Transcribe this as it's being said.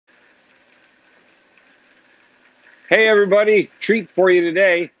Hey, everybody. Treat for you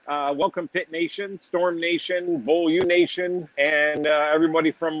today. Welcome, Pit Nation, Storm Nation, Bull U Nation, and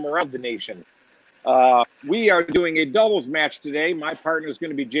everybody from around the nation. We are doing a doubles match today. My partner is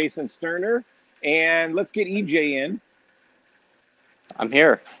going to be Jason Sterner. And let's get EJ in. I'm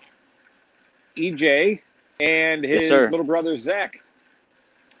here. EJ and his little brother, Zach.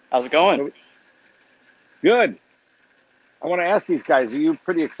 How's it going? Good. I want to ask these guys, are you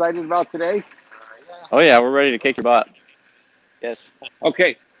pretty excited about today? Oh, yeah, we're ready to kick your butt. Yes.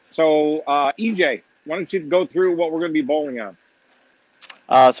 Okay, so EJ, why don't you go through what we're going to be bowling on?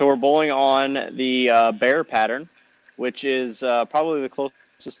 So we're bowling on the bear pattern, which is probably the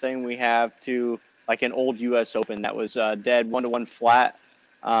closest thing we have to like an old U.S. Open that was dead 1-to-1 flat.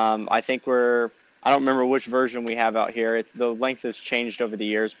 I think I don't remember which version we have out here. The length has changed over the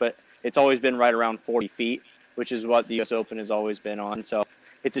years, but it's always been right around 40 feet, which is what the U.S. Open has always been on. So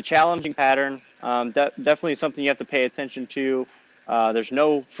it's a challenging pattern. Definitely something you have to pay attention to. There's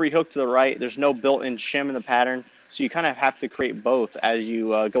no free hook to the right. There's no built-in shim in the pattern. So you kind of have to create both as you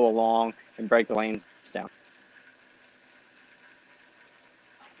go along and break the lanes down.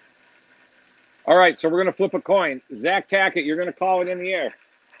 All right, so we're going to flip a coin. Zach Tackett, you're going to call it in the air.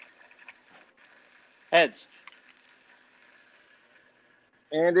 Heads.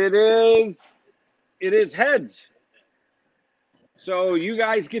 And it is heads. So you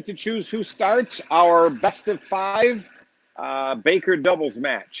guys get to choose who starts our best of 5 Baker doubles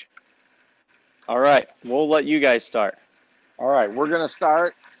match. All right, we'll let you guys start. All right, we're going to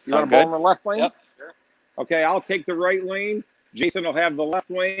start. You want to bowl in the left lane? Yep. Sure. Okay, I'll take the right lane. Jason will have the left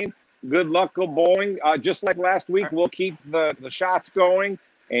lane. Good luck go bowling. Just like last week, we'll keep the shots going.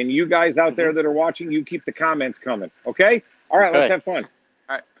 And you guys out there that are watching, you keep the comments coming. Okay? All right, let's have fun.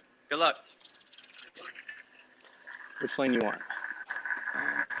 All right, good luck. Which lane you want?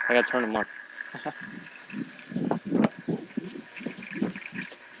 I got to turn them on.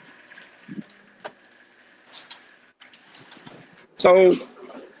 So,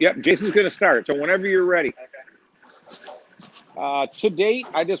 yep, Jason's going to start. So whenever you're ready. To date,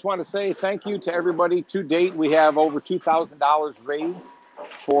 I just want to say thank you to everybody. To date, we have over $2,000 raised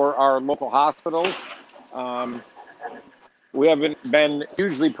for our local hospitals. We haven't been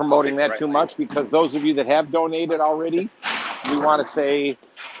hugely promoting that too much because those of you that have donated already, we want to say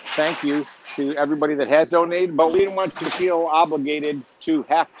thank you to everybody that has donated, but we didn't want you to feel obligated to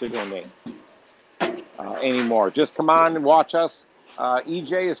have to donate anymore. Just come on and watch us.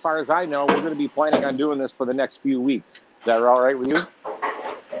 EJ, as far as I know, we're going to be planning on doing this for the next few weeks. Is that all right with you?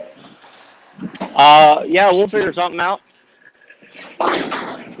 Yeah, we'll figure something out.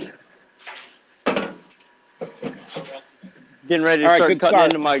 Getting ready to start cutting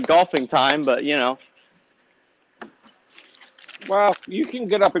into my golfing time, but you know. Well, you can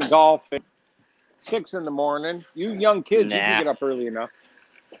get up and golf at 6 in the morning. You young kids, you can get up early enough.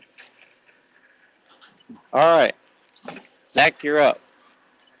 All right. Zach, you're up.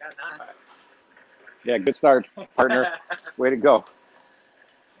 Yeah, good start, partner. Way to go.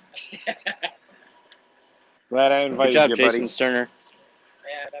 Glad I invited you, buddy. Good job, Jason Sterner.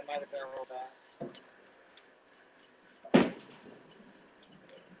 Yeah, that might have been a roll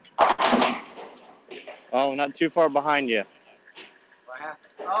back. Oh, not too far behind you. What happened?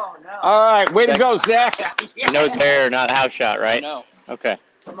 Oh, no. All right, way to go, Zach. You know it's fair, not a house shot, right? No. Okay.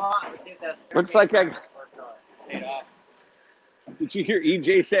 Come on, let's see if that's Looks like I... paid off. Did you hear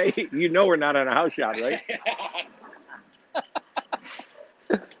EJ say, you know we're not on a house shot, right?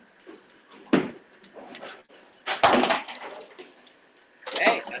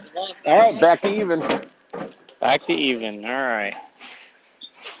 Hey, that's a long start. All right, back to even. Back to even. All right.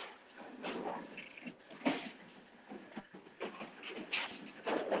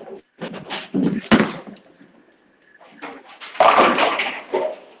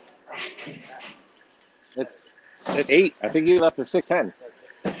 It's 8. I think you left the 6-10.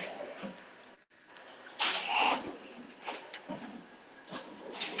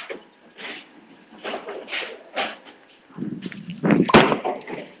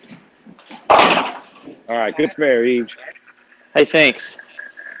 All right, good spare, Eve. Hey, thanks.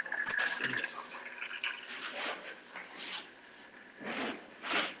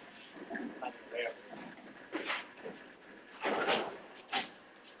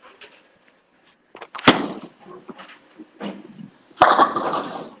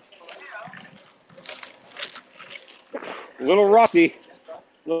 A little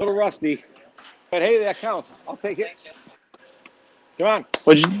rusty. But hey, that counts. I'll take it. Come on.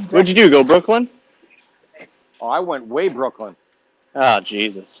 What'd you do? Go Brooklyn? Oh, I went way Brooklyn. Oh,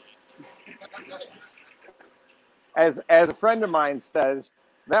 Jesus. As a friend of mine says,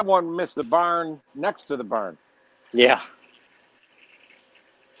 that one missed the barn next to the barn. Yeah.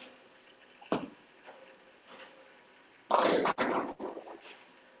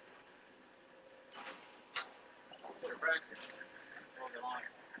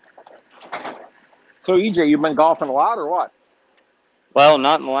 So EJ, you've been golfing a lot or what? Well,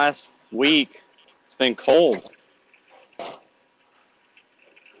 not in the last week. It's been cold.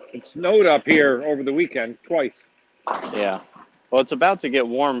 It snowed up here over the weekend twice. Yeah. Well, it's about to get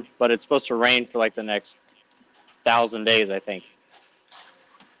warm, but it's supposed to rain for like the next 1,000 days, I think.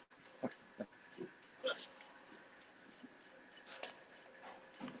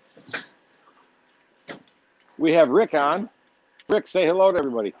 We have Rick on. Rick, say hello to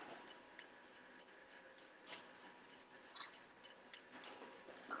everybody.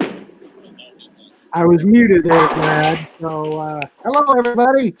 I was muted there, Brad. So, hello,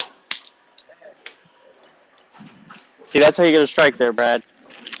 everybody. See, that's how you get a strike there, Brad.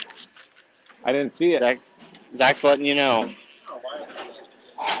 I didn't see it. Zach's letting you know.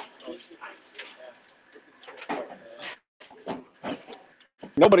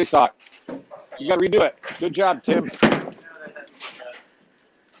 Nobody saw it. You got to redo it. Good job, Tim.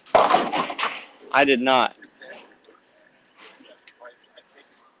 I did not.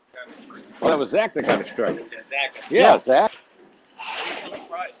 Well, that was Zach that got a strike. Yeah. Yeah, Zach.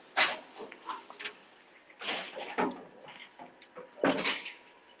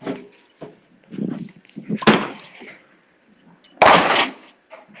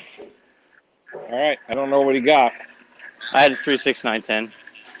 All right. I don't know what he got. I had a 3, 6, 9, 10.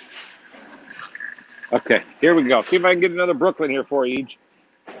 Okay. Here we go. See if I can get another Brooklyn here for you, Eej.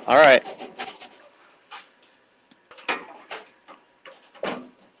 All right.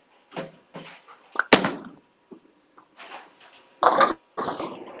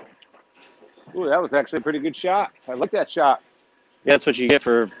 Ooh, that was actually a pretty good shot. I like that shot. Yeah, that's what you get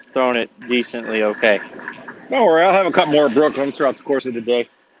for throwing it decently okay. Don't worry. I'll have a couple more Brooklyns throughout the course of the day.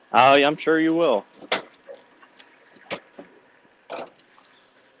 Oh, I'm sure you will.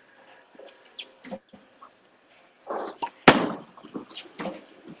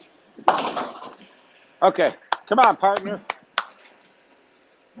 Okay. Come on, partner.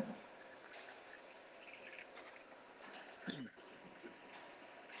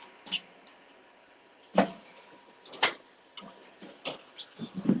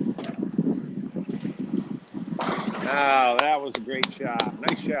 Oh, that was a great shot.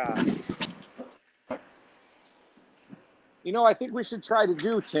 Nice shot. You know, I think we should try to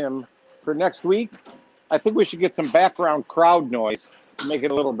do, Tim, for next week, I think we should get some background crowd noise to make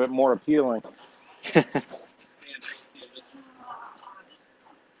it a little bit more appealing.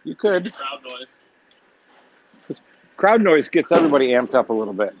 You could. Crowd noise. Crowd noise gets everybody amped up a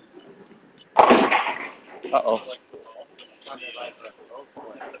little bit. Uh-oh.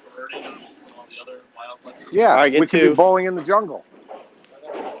 Yeah, All right, get we could two. be bowling in the jungle.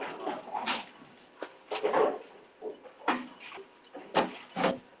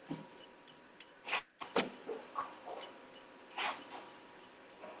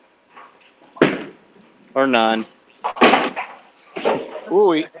 Or none.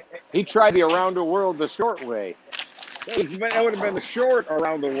 Ooh, he tried the around the world the short way. That would have been the short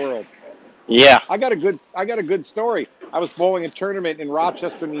around the world. Yeah. I got a good story. I was bowling a tournament in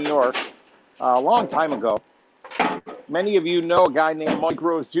Rochester, New York, a long time ago. Many of you know a guy named Mike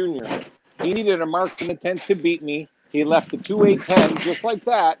Rose Jr. He needed a mark in the 10th to beat me. He left the 2-8-10 just like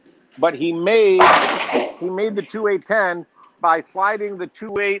that, but he made the 2-8-10 by sliding the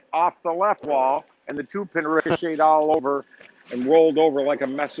 2-8 off the left wall, and the 2-pin ricocheted all over and rolled over like a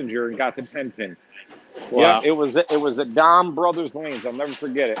messenger and got the 10-pin. Wow. Yeah, it was at Dom Brothers Lanes. I'll never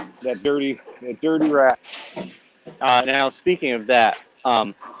forget it. That dirty rat. Now, speaking of that,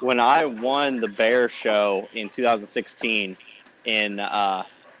 when I won the Bear Show in 2016 in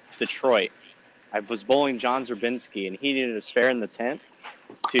Detroit, I was bowling John Zerbinski, and he needed a spare in the 10th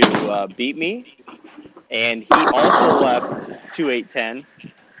to beat me. And he also left 2-8-10.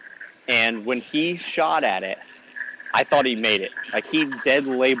 And when he shot at it, I thought he made it. Like, he dead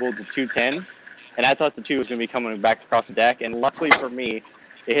labeled the 210, and I thought the 2 was going to be coming back across the deck. And luckily for me,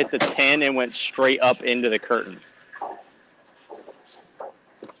 it hit the 10 and went straight up into the curtain.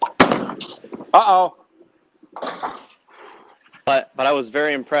 Uh-oh. But I was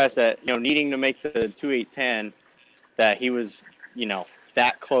very impressed that, needing to make the 2-8-10, that he was,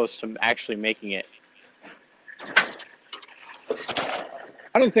 that close to actually making it.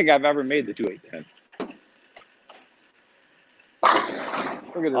 I don't think I've ever made the 2-8-10.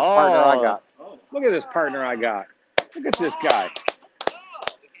 Look at this partner I got. Look at this partner I got. Look at this guy.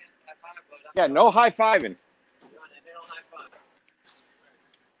 Yeah, no high-fiving.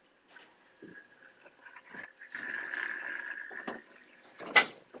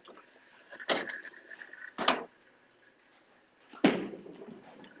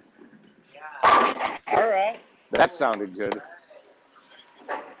 that sounded good.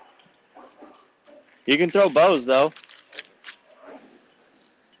 You can throw bows, though.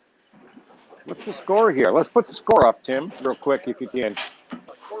 What's the score here? Let's put the score up, Tim, real quick, if you can.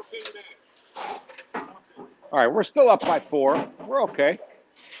 All right, we're still up by 4. We're okay.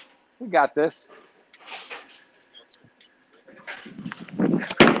 We got this.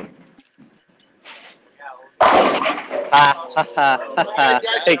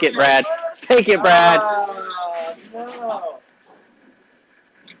 Take it, Brad. Take it, Brad. No.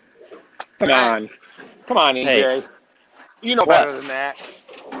 Come on. Come on, EJ. Hey. You know What? better than that.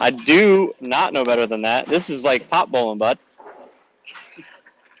 I do not know better than that. This is like pot bowling, bud.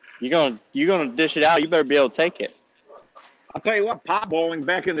 You're gonna dish it out. You better be able to take it. I'll tell you what, pot bowling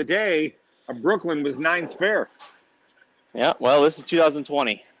back in the day, Brooklyn was 9 spare. Yeah. Well, this is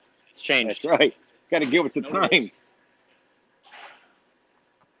 2020. It's changed. That's right. Got to get with the times.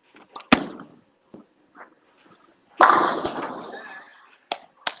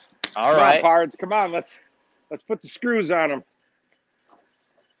 All right. Now, Pards, come on, let's put the screws on them.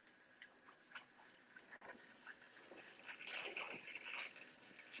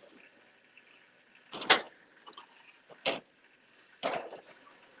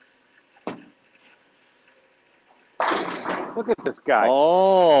 Look at this guy.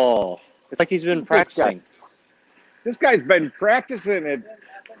 Oh, it's like he's been practicing. This guy's been practicing it.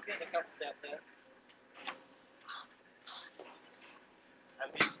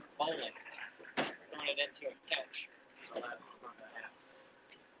 Bowling. Throwing it into a catch.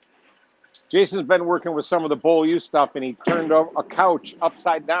 Jason's been working with some of the Bowl U stuff, and he turned a couch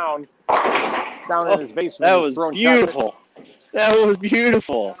upside down in his basement. That was beautiful. That was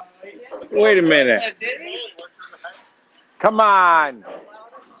beautiful. Wait a minute. Come on.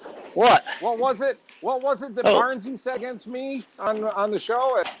 What? What was it? What was it that Oh. Barnesy said against me on the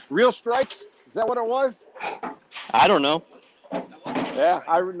show at Real Strikes? Is that what it was? I don't know. Yeah,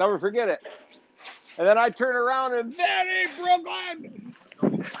 I never forget it. And then I turn around and that ain't Brooklyn.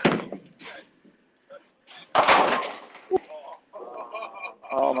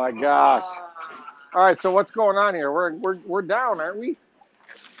 Oh my gosh! All right, so what's going on here? We're down, aren't we?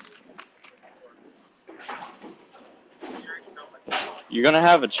 You're gonna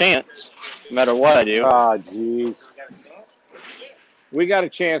have a chance, no matter what I do. Oh, jeez. We got a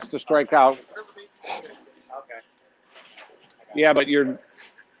chance to strike out. Okay. Yeah, but you're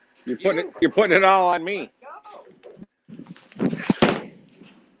putting it all on me.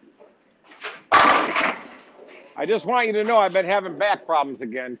 I just want you to know I've been having back problems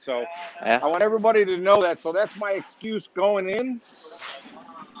again, so Yeah. I want everybody to know that. So that's my excuse going in.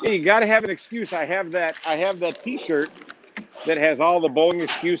 Yeah, you got to have an excuse. I have that T-shirt that has all the bowling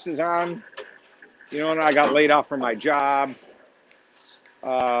excuses on. You know, and I got laid off from my job.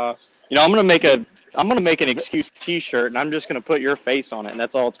 I'm gonna make an excuse T-shirt, and I'm just gonna put your face on it, and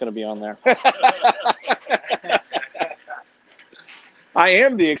that's all it's gonna be on there. I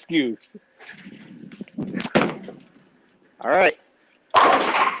am the excuse. All right.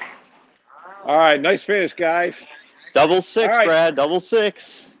 All right, nice finish, guys. Double six, All right. Brad. Double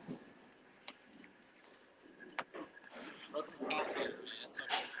six.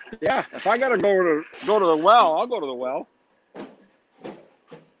 Yeah, if I gotta go to the well, I'll go to the well.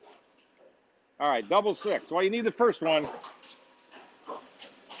 All right, double six. Well, you need the first one.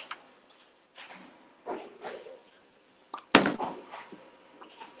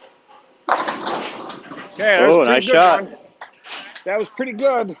 Okay, Oh, nice shot. One. That was pretty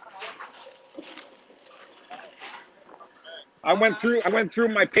good. I went through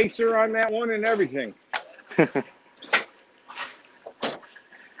my pacer on that one and everything.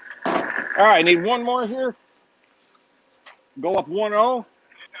 All right, I need one more here. Go up 1-0.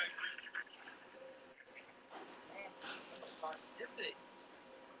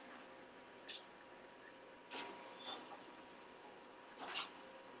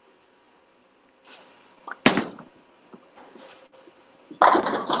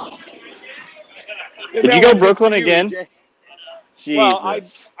 Did you go Brooklyn again? Jay. Jesus. Well,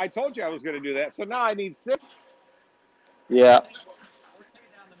 I told you I was going to do that. So now I need 6. Yeah.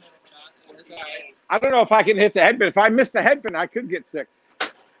 I don't know if I can hit the headpin. If I miss the headpin, I could get 6.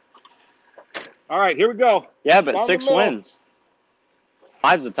 All right, here we go. Yeah, but Down 6 the middle. wins.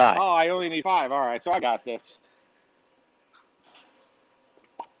 5's a tie. Oh, I only need 5. All right, so I got this.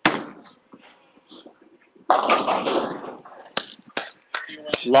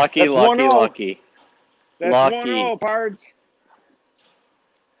 Lucky, That's lucky, 1-0. lucky. That's Lucky. 1-0, Pards.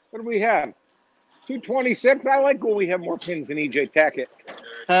 What do we have? 226. I like when we have more pins than EJ Tackett.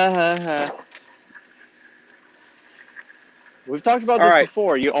 We've talked about All this right.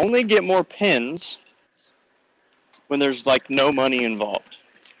 before. You only get more pins when there's like no money involved.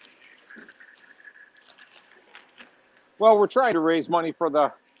 Well, we're trying to raise money for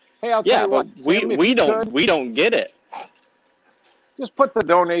the. Hey, I'll tell Yeah, you but what. Tim, if we you don't could, we don't get it. just put the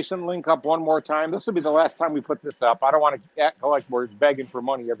donation link up one more time. This will be the last time we put this up. I don't want to act like we're begging for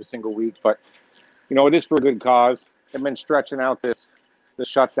money every single week, but you know it is for a good cause. They've been stretching out this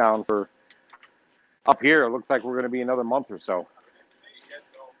shutdown for up here. It looks like we're going to be another month or so.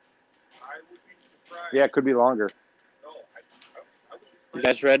 Yeah, it could be longer. You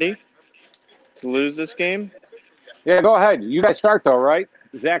guys ready to lose this game? Yeah, go ahead. You guys start though, right?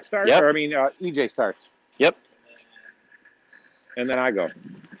 Zach starts, Yep. or I mean, EJ starts, Yep. and then I go.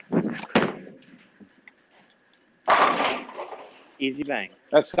 Easy bang.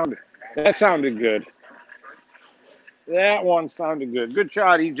 That sounded good. That one sounded good. Good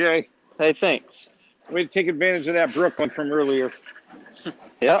shot, EJ. Hey, thanks. Way to take advantage of that Brooklyn from earlier.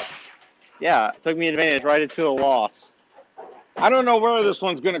 Yep. Yeah, took me advantage right into a loss. I don't know where this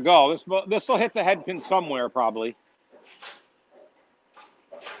one's going to go. This will hit the head pin somewhere probably.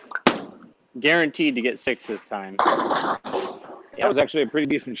 Guaranteed to get 6 this time. That was actually a pretty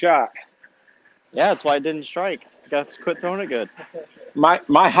decent shot. Yeah, that's why it didn't strike. Got to quit throwing it good.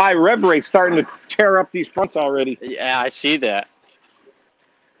 My high rev rate's starting to tear up these fronts already. Yeah, I see that.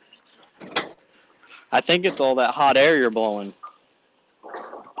 I think it's all that hot air you're blowing.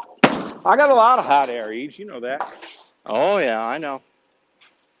 I got a lot of hot air, Each. You know that. Oh, yeah, I know.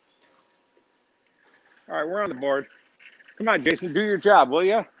 All right, we're on the board. Come on, Jason, do your job, will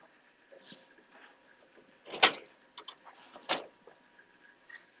you?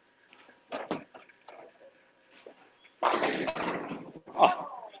 Oh.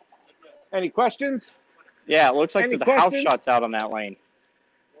 Any questions? Yeah, it looks like Any the house questions? shot's out on that lane.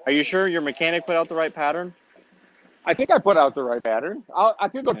 Are you sure your mechanic put out the right pattern? I think I put out the right pattern. I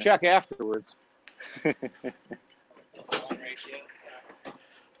could go check afterwards. One ratio.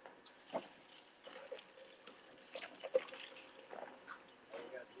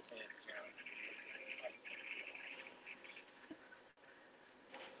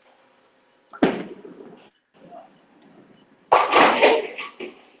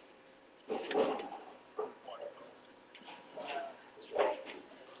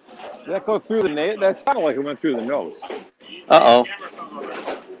 Did that go through the nose? That sounded like it went through the nose. Uh-oh.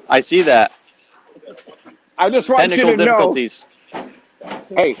 I see that. I just want Technical you to difficulties. know.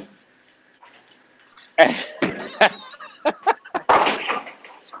 Hey.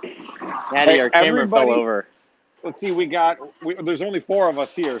 Natty, our camera everybody, fell over. Let's see, there's only 4 of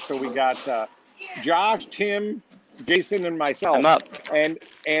us here, so we got Josh, Tim, Jason, and myself. I'm up. And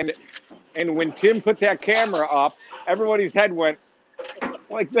when Tim put that camera up, everybody's head went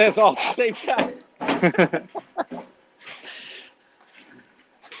like this all at the same time.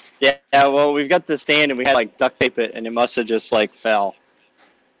 Yeah, well, we've got the stand and we had like duct tape it and it must have just like fell.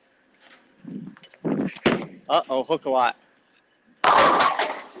 Uh-oh, hook a lot.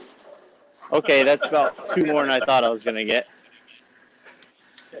 Okay, that's about 2 more than I thought I was going to get.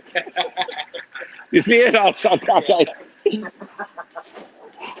 You see it?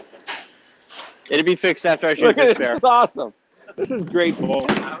 It'll be fixed after I shoot Look at this this. fair. This is awesome. This is great, Bull.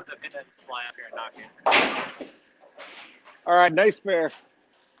 I would have hit that fly up here and knock it. All right, nice fair.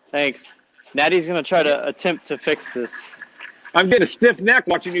 Thanks. Natty's going to try to attempt to fix this. I'm getting a stiff neck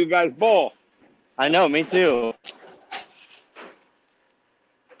watching you guys bowl. I know, me too.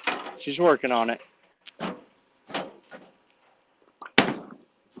 She's working on it.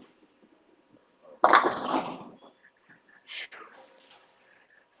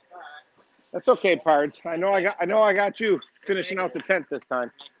 That's okay, Pards. I know I got you finishing out the 10th this time.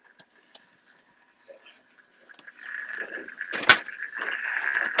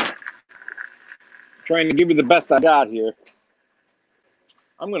 Trying to give you the best I got here.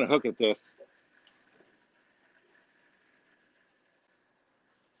 I'm going to hook at this.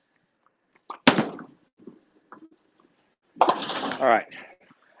 All right.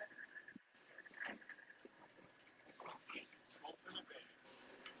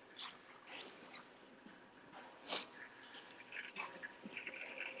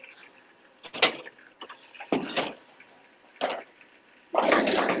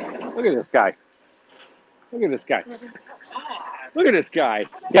 Look at this guy. Look at this guy. Look at this guy.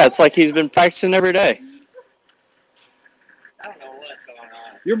 Yeah, it's like he's been practicing every day. I don't know what's going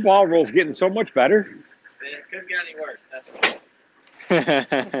on. Your ball roll's getting so much better. It couldn't get any worse. That's what.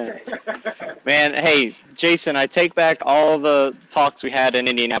 Man, hey, Jason, I take back all the talks we had in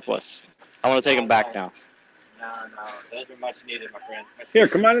Indianapolis. I want to take them back now. No, those were much needed, my friend. Here,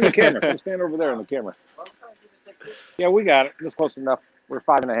 come on in the camera. Come stand over there in the camera. Yeah, we got it. That's close enough. We're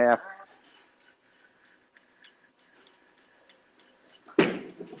 5.5.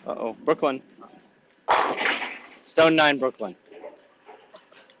 Uh-oh. Brooklyn. Stone 9, Brooklyn.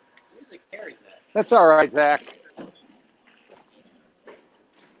 Usually carries that. That's all right, Zach.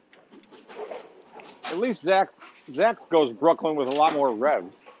 At least Zach goes Brooklyn with a lot more rev.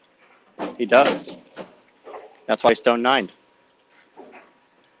 He does. That's why Stone 9.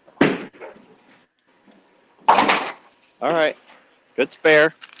 All right. Good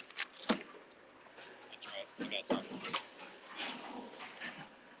spare.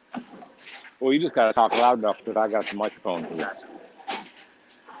 Well, you just got to talk loud enough that I got the microphone for you.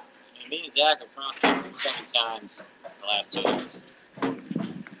 Me and Zach have crossed over 7 times the last 2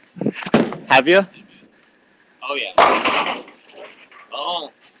 years. Have you? Oh, yeah.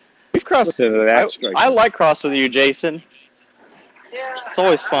 Oh. We've crossed. Listen to that strike. I like cross with you, Jason. Yeah. It's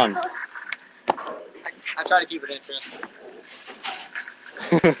always fun. I try to keep it interesting.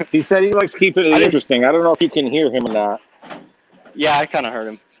 He said he likes keeping it interesting. I don't know if you can hear him or not. Yeah, I kind of heard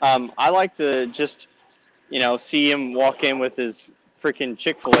him. I like to just, see him walk in with his freaking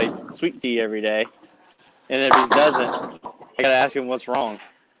Chick-fil-A sweet tea every day. And if he doesn't, I got to ask him what's wrong.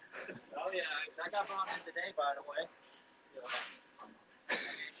 Oh, yeah. I got brought in today, by the way. So, I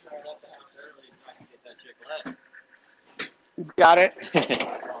made sure I left the house early so I can get that Chick-fil-A. He's got it.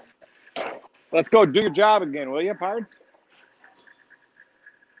 Let's go do your job again, will you, Pard?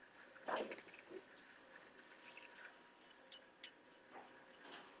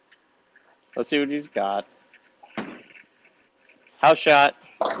 Let's see what he's got. House shot.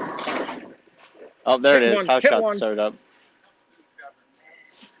 Oh, there it is. House shot started up.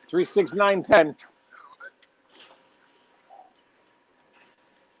 3, 6, 9, 10.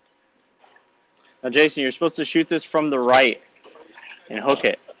 Now, Jason, you're supposed to shoot this from the right and hook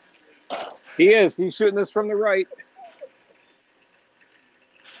it. He is. He's shooting this from the right.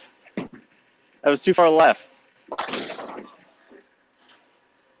 That was too far left.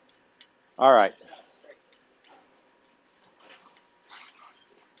 All right.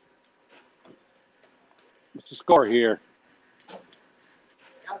 What's the score here? I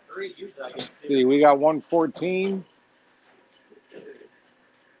got 3. Usually I get 2. See, we got 114.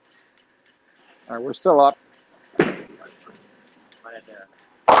 All right, we're still up.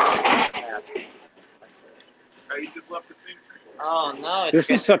 Oh, you just left the scene? Oh, no.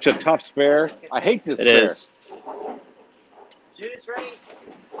 This is such a tough spare. I hate this spare. It is. Shoot it straight.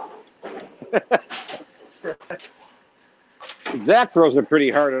 Zach throws it pretty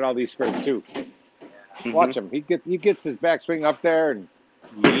hard at all these spares, too. Mm-hmm. Watch him. He gets his backswing up there and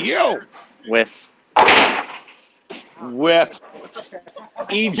Whiff.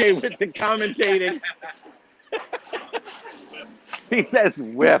 EJ with the commentating. He says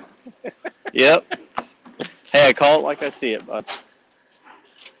whiff. Yep. Hey, I call it like I see it, bud.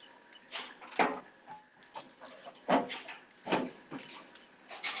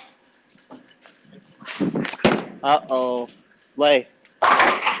 Uh-oh. Lay.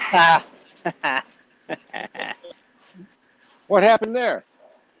 Ah. What happened there?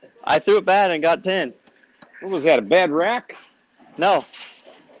 I threw it bad and got 10. What was that, a bad rack? No.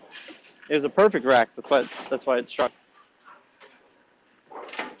 It was a perfect rack. That's why it struck.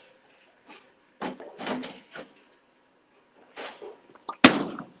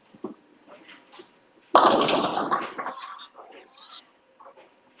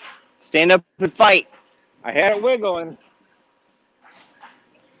 Stand up and fight. I had it wiggling.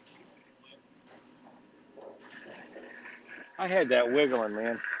 I had that wiggling,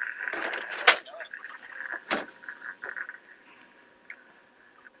 man.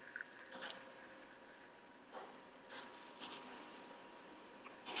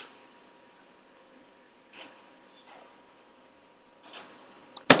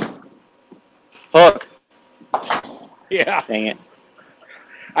 Hook. Yeah. Dang it.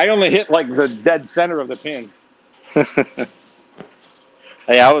 I only hit like the dead center of the pin.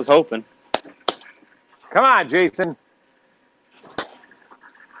 Hey, I was hoping. Come on, Jason.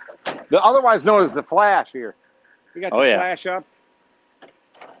 The otherwise known as the flash here. We got the flash up.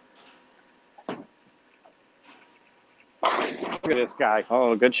 Look at this guy.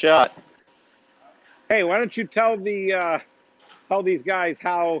 Oh, good shot. Hey, why don't you tell these guys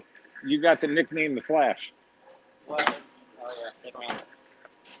how you got the nickname the Flash? What? Oh, yeah. Nickname.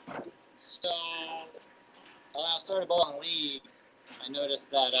 So, when I started bowling league, I noticed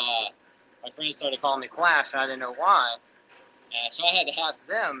that my friends started calling me Flash, and I didn't know why. So I had to ask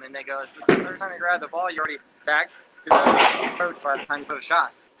them, and they go, it's because every time you grab the ball, you're already back to the approach by the time you throw the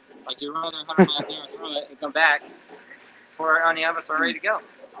shot. Like, you run 100 miles an hour, throw it, and come back before any of us are ready to go.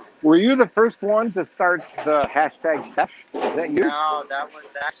 Were you the first one to start the hashtag sesh? Is that you? No, that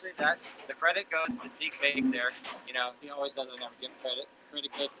was actually that. The credit goes to Zeke Bakes there. You know, he always does it. Never give credit.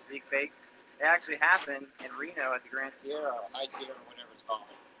 Credit goes to Zeke Bakes. It actually happened in Reno at the Grand Sierra, or High Sierra, or whatever it's called.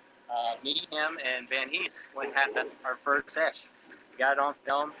 Me, him, and Van Hees went had our first sesh. We got it on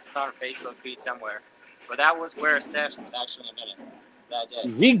film. It's on our Facebook feed somewhere. But that was where sesh was actually invented that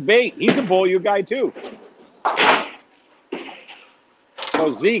day. Zeke Bate, he's a Bull U guy too.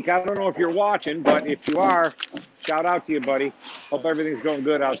 So Zeke, I don't know if you're watching, but if you are, shout out to you, buddy. Hope everything's going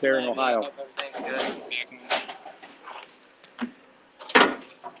good out there in Ohio. Hope everything's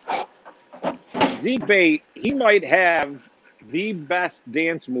good. Zeke Bate, he might have the best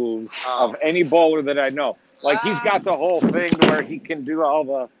dance moves of any bowler that I know. Like he's got the whole thing where he can do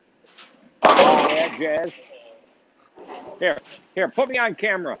all that jazz. Here, put me on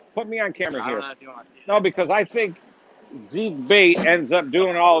camera. Put me on camera here. No, because I think Zeke Bate ends up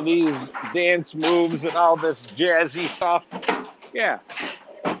doing all these dance moves and all this jazzy stuff. Yeah.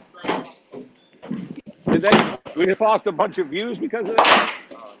 We just lost a bunch of views because of that?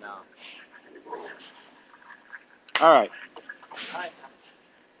 Oh, no. All right.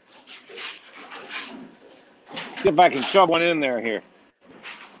 See if I can shove one in there here.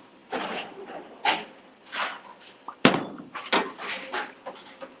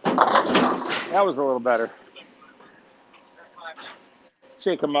 That was a little better.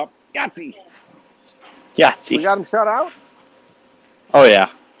 Shake him up. Yahtzee. Yahtzee. We got him shut out? Oh, yeah.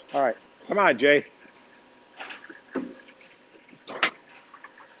 All right. Come on, Jay.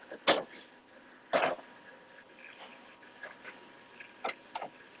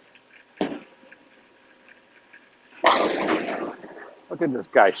 Look at this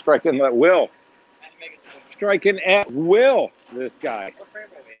guy striking at will. Striking at will, this guy.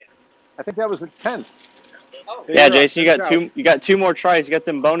 I think that was a 10. Yeah, Jason, you got two more tries. You got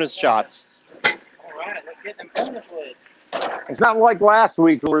them bonus shots. All right, let's get them bonus lids. It's not like last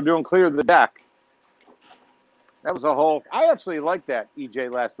week when we were doing clear the deck. That was a whole. I actually liked that,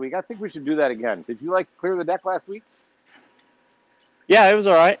 EJ, last week. I think we should do that again. Did you like clear the deck last week? Yeah, it was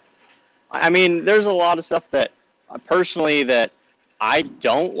all right. I mean, there's a lot of stuff that personally that I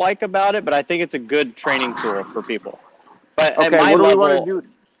don't like about it, but I think it's a good training tool for people. But okay, at my what do level, we want to do?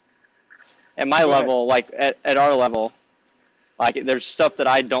 At my level, like at our level, like there's stuff that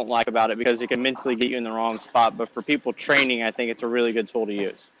I don't like about it because it can mentally get you in the wrong spot. But for people training, I think it's a really good tool to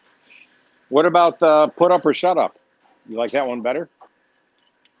use. What about the put up or shut up? You like that one better?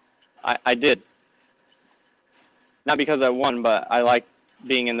 I did. Not because I won, but I like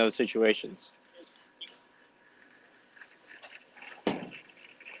being in those situations.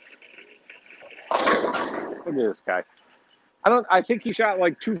 Look at this guy. I think he shot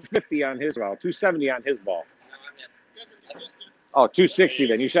like 250 on his ball, 270 on his ball. Oh, 260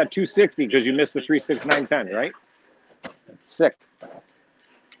 then. You shot 260 because you missed the 3, 6, 9, 10, right? Sick.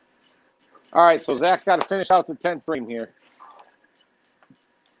 All right, so Zach's got to finish out the 10th frame here.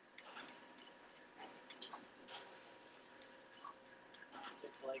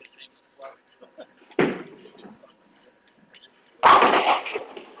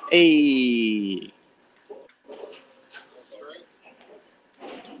 Hey.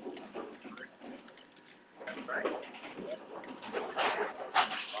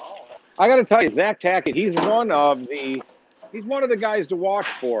 I got to tell you, Zach Tackett, he's one of the guys to watch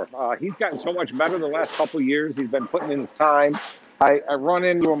for. He's gotten so much better the last couple of years. He's been putting in his time. I run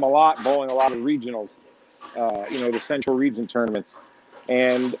into him a lot, bowling a lot of regionals, the Central Region tournaments.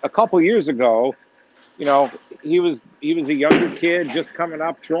 And a couple of years ago, he was a younger kid, just coming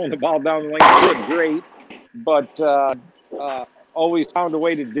up, throwing the ball down the lane, did great, but always found a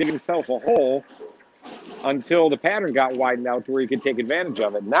way to dig himself a hole until the pattern got widened out to where he could take advantage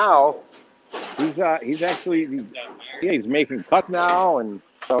of it. Now he's making cuts now, and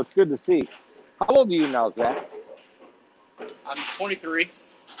so it's good to see. How old are you now, Zach? I'm 23.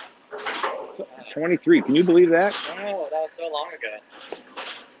 23. Can you believe that? Oh, that was so long ago.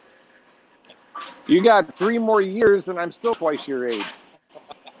 You got 3 more years, and I'm still twice your age.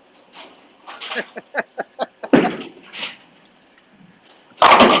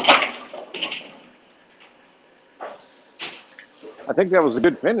 I think that was a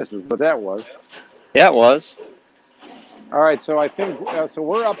good finish, is what that was. Yeah, it was. All right, so I think so.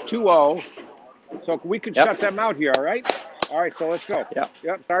 We're up 2-0, so we could shut them out here. All right. All right, so let's go. Yep.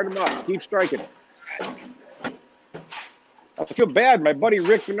 Start them up. Keep striking. I feel bad. My buddy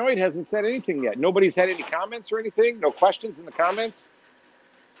Rick Benoit hasn't said anything yet. Nobody's had any comments or anything. No questions in the comments.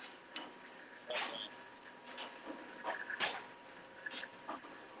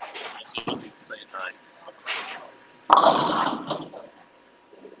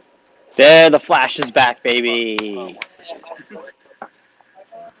 There, the flash is back, baby.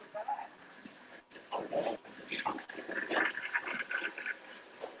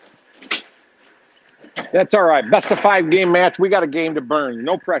 That's all right. Best of 5 game match. We got a game to burn.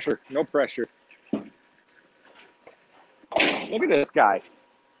 No pressure. No pressure. Look at this guy.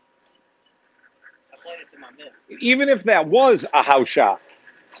 I played it to my miss. Even if that was a house shot,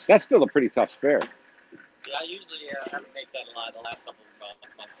 that's still a pretty tough spare. Yeah, I usually haven't made that a lot the last couple of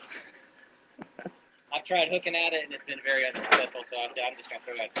months. I've tried hooking at it and it's been very unsuccessful, so I say I'm just gonna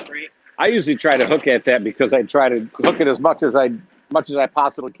throw it at free. I usually try to hook at that because I try to hook it as much as I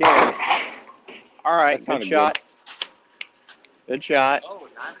possibly can. All right, good shot. Good shot. Oh,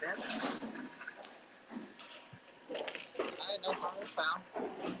 not bad. I had no problem found.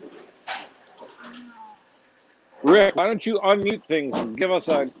 Rick, why don't you unmute things and give us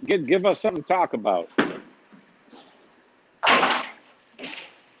something to talk about?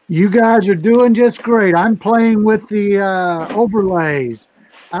 You guys are doing just great. I'm playing with the overlays.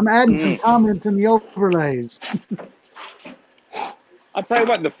 I'm adding some comments in the overlays. I'll tell you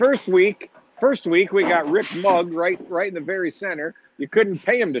what. The first week we got Rick mugged right in the very center. You couldn't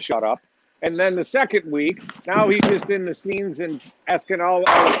pay him to shut up. And then the second week, now he's just in the scenes and asking all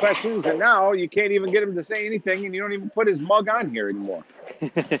the questions. And now you can't even get him to say anything, and you don't even put his mug on here anymore.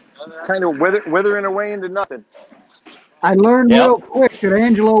 Kind of withering away into nothing. I learned real quick that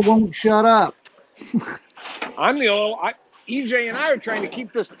Angelo won't shut up. I'm the only. EJ and I are trying to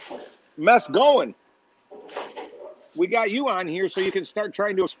keep this mess going. We got you on here so you can start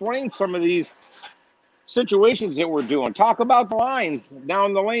trying to explain some of these situations that we're doing. Talk about the lines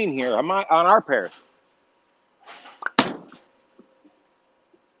down the lane here on our pairs.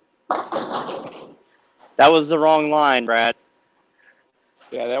 That was the wrong line, Brad.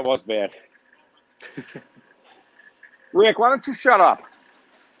 Yeah, that was bad. Rick, why don't you shut up?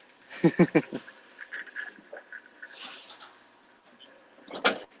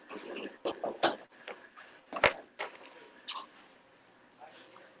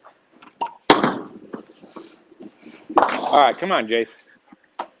 All right, come on, Jace.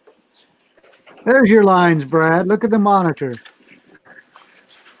 There's your lines, Brad. Look at the monitor.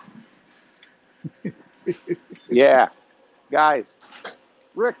 Yeah. Guys,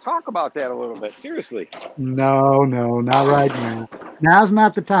 Rick, talk about that a little bit. Seriously. No, not right now. Now's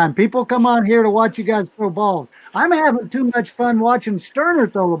not the time. People come on here to watch you guys throw balls. I'm having too much fun watching Sterner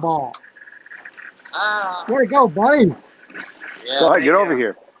throw the ball. Where'd it go, buddy? Yeah, Go ahead, get over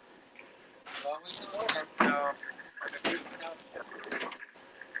here. Well, we can hold it, so.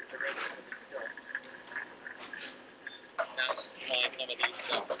 Now it's just playing some of these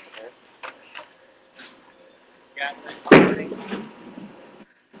stuff.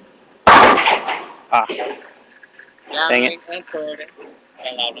 Dang it. And forwarding. I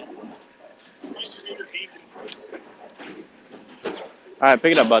allowed it. All right,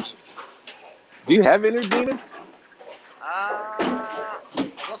 pick it up, bud. Do you have inner demons? I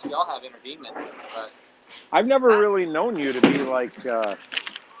guess we all have inner demons, but I've never really known you to be like. that's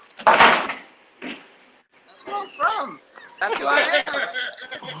where I'm from. That's who I am.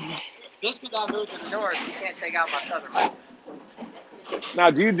 Just because I moved to the north, you can't take out my southern roots. Now,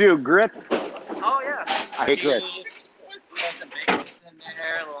 do you do grits? Oh yeah. I hate grits. Throw some bacon in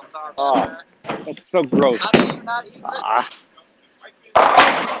there, a little salt. Oh, that's so gross. How do you not eat grits?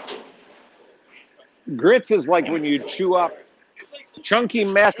 Grits is like when you chew up chunky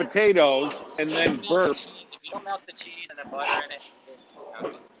mashed potatoes and then burp. If you don't melt the cheese and the butter in it,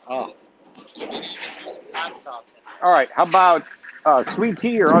 Oh. you can even do some hot sauce in it. All right, how about sweet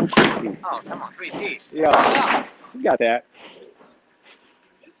tea or unsweet tea? Oh, come on, sweet tea. Yeah, you got that.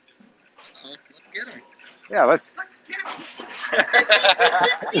 Let's get them. Yeah, let's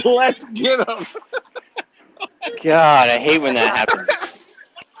let's get them. God, I hate when that happens.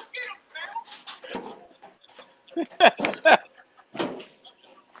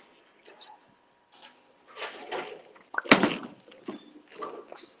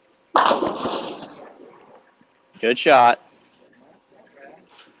 Good shot.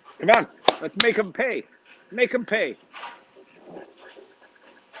 Come on, let's make them pay. Make them pay.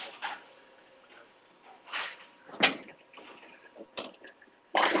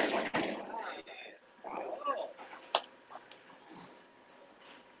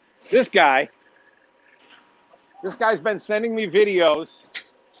 This guy's been sending me videos,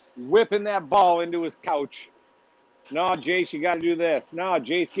 whipping that ball into his couch. No, Jace, you got to do this. No,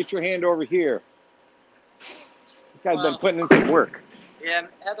 Jace, get your hand over here. This guy's been putting in some work. Yeah,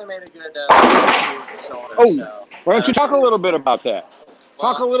 Heather made a good shoulder. Oh, so, why don't you talk a little bit about that?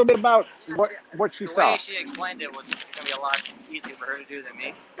 Talk a little bit about what she the saw. way she explained it was going to be a lot easier for her to do than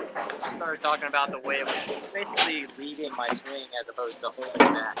me. just started talking about the way it was basically leading my swing as opposed to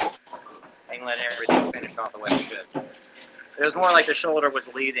holding that and letting everything finish off the way it should. It was more like the shoulder was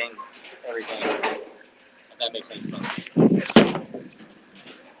leading everything, if that makes any sense.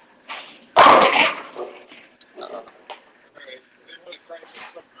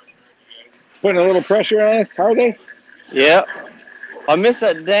 Putting a little pressure on us, are they? Yep. I missed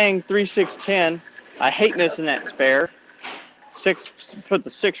that dang 3-6-10. I hate missing that spare. Put the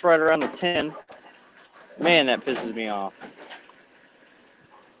 6 right around the 10. Man, that pisses me off.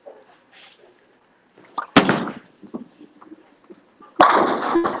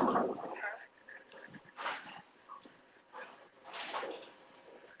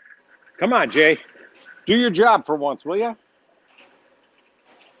 Come on, Jay. Do your job for once, will ya?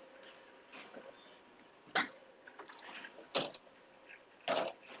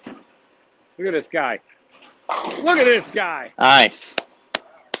 Look at this guy. Look at this guy. Nice.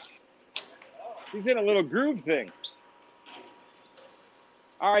 He's in a little groove thing.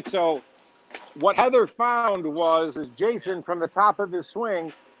 All right, so what Heather found was Jason, from the top of his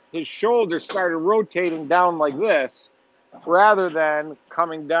swing, his shoulders started rotating down like this rather than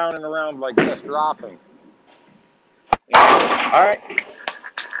coming down and around like this, dropping. All right.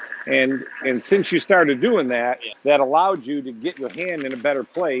 And since you started doing that, that allowed you to get your hand in a better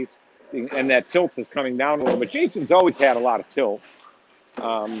place, and that tilt is coming down a little bit. Jason's always had a lot of tilt,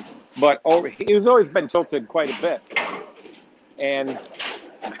 but he's always been tilted quite a bit. And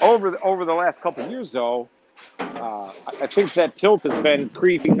over the last couple of years, though, I think that tilt has been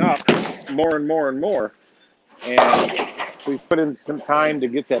creeping up more and more and more. And we've put in some time to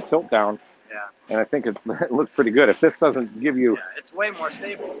get that tilt down. Yeah. And I think it looks pretty good. If this doesn't give you... Yeah, it's way more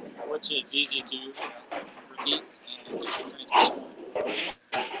stable, which is easy to repeat and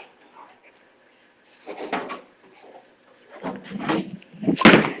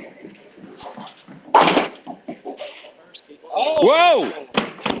Whoa!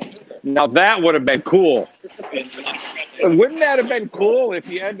 Now that would have been cool. Wouldn't that have been cool if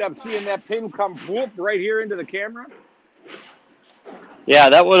you end up seeing that pin come whoop right here into the camera? Yeah,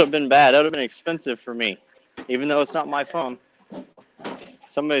 that would have been bad. That would have been expensive for me. Even though it's not my phone.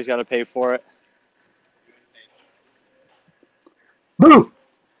 Somebody's got to pay for it. Boo!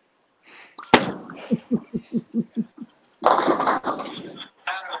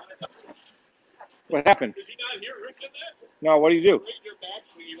 What happened? Did you not hear Rick in that? No, what do you do? Rick, your back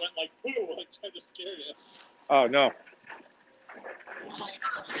swing, you went like, boo, like trying to scare you. Oh, no.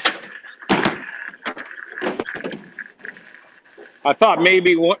 I thought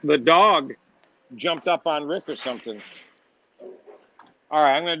maybe the dog jumped up on Rick or something. All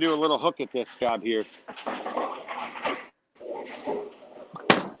right, I'm going to do a little hook at this job here.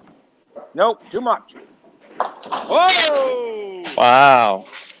 Nope, too much. Whoa! Wow.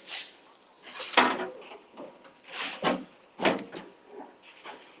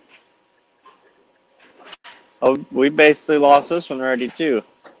 Oh, we basically lost this one already, too.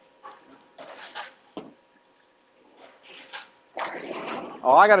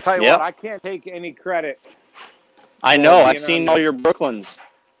 Oh, I got to tell you Yep. what, I can't take any credit. I know. I've seen all your Brooklyns.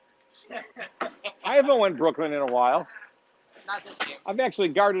 I haven't won Brooklyn in a while. not this game. I've actually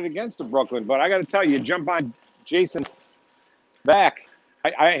guarded against a Brooklyn, but I got to tell you, jump on Jason's back.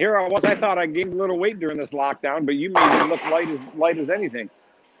 Here I was. I thought I gained a little weight during this lockdown, but you made me look light as anything.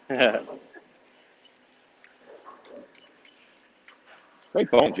 Great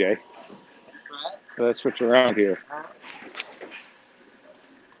bone, Jay. Right? Let's switch around here.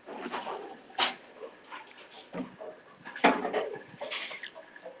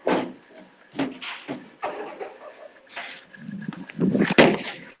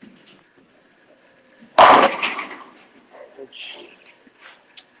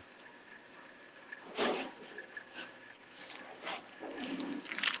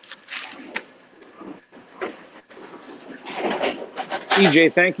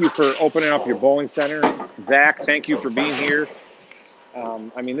 EJ, thank you for opening up your bowling center. Zach, thank you for being here.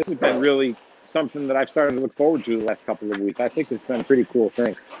 I mean, this has been really something that I've started to look forward to the last couple of weeks. I think it's been a pretty cool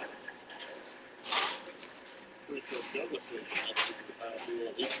thing.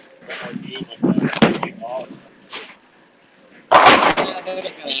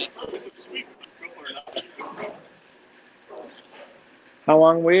 How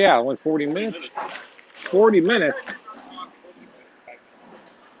long were we at? Only 40 minutes? 40 minutes?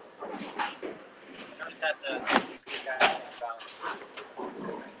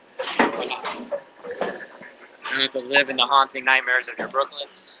 You have to live in the haunting nightmares of your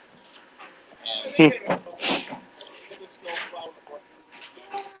Brooklyns. And it's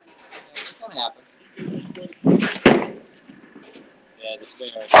gonna happen. Yeah, the spare.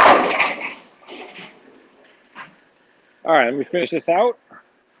 All right, let me finish this out.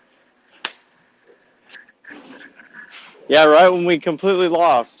 Yeah, right when we completely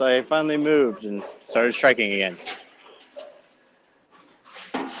lost, I finally moved and started striking again.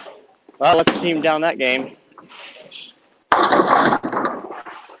 Well, let the team down that game.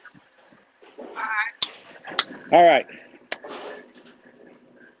 All right.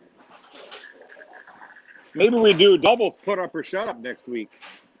 Maybe we do doubles put up or shut up next week.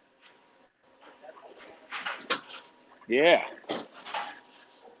 Yeah.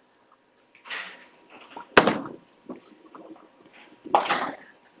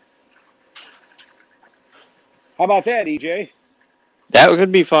 How about that, EJ? That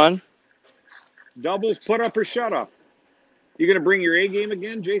could be fun. Doubles put up or shut up. You gonna bring your A game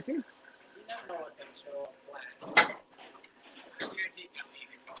again, Jason?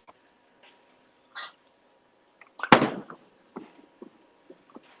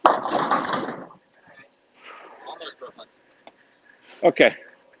 Almost broke one. Okay.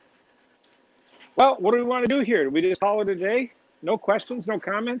 Well, what do we want to do here? Do we just call it a day? No questions, no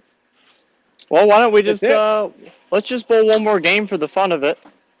comments? Well, why don't we just That's let's just bowl one more game for the fun of it,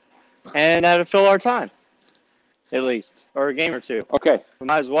 and that'll fill our time, at least, or a game or two. Okay. We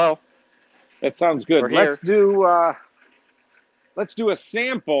might as well. That sounds good. We're here. Let's do a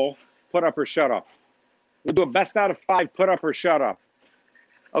sample put up or shut up. We'll do a best out of 5 put up or shut up.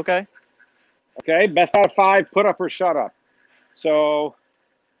 Okay. Okay, best out of 5 put up or shut up. So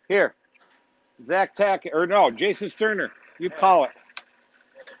here, Zach Tackett, or no, Jason Sterner. You call it.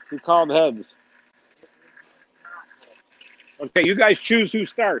 You called heads. Okay, you guys choose who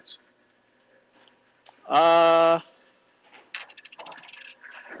starts.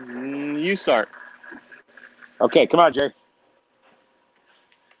 You start. Okay, come on, Jay.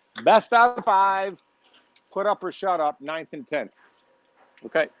 Best out of 5, put up or shut up, 9th and 10th.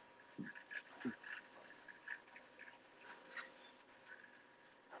 Okay.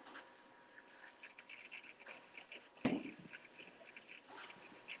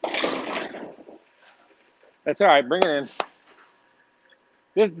 That's all right. Bring it in.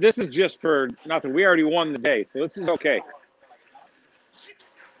 This is just for nothing. We already won the day, so this is okay.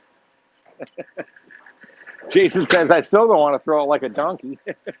 Jason says, I still don't want to throw it like a donkey.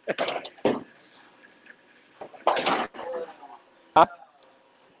 Huh?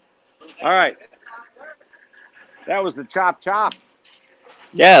 All right. That was the chop.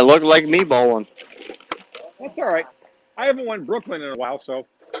 Yeah, it looked like me bowling. That's all right. I haven't won Brooklyn in a while, so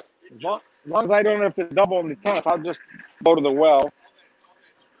as long as I don't have to double in the 10th, I'll just go to the well.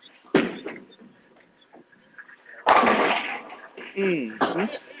 Mm-hmm.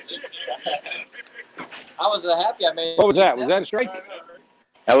 I was happy I made. What was that? Was that a strike?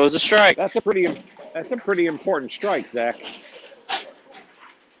 That was a strike. That's a pretty important strike, Zach.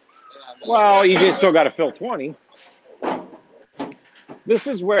 Well, EJ still got to fill 20. This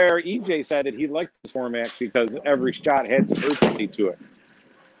is where EJ said that he liked this format because every shot had some urgency to it.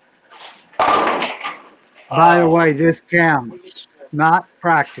 By the way, this counts, not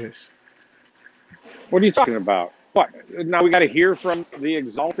practice. What are you talking about? What? Now we got to hear from the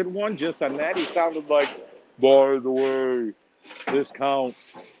exalted one just on that? He sounded like, by the way, this counts.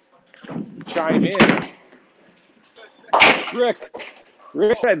 Chime in. Rick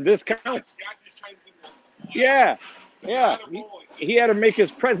said this counts. Yeah. He had to make his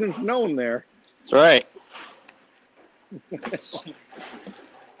presence known there. That's right.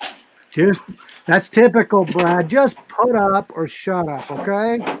 That's typical, Brad. Just put up or shut up,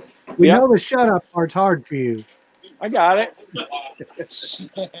 okay? We know the shut up part's hard for you. I got it.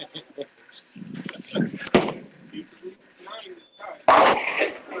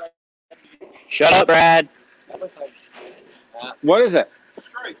 Shut up, Brad. What is it?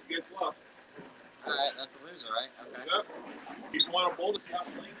 Strike. You guys lost. All right, that's the loser, right? Okay. Yep. You want to bowl to see how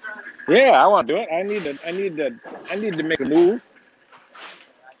clean Yeah, I want to do it. I need to make a move.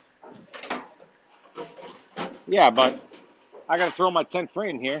 Yeah, but I got to throw my 10th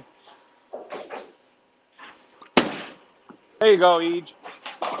frame here. There you go, Eej.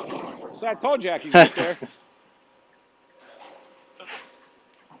 So I told you I could get there.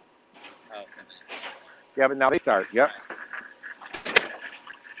 Yeah, but now they start. Yep.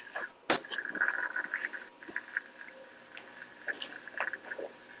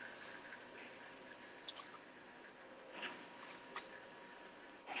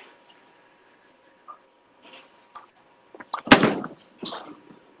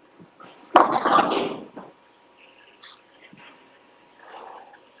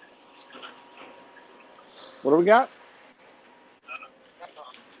 What do we got?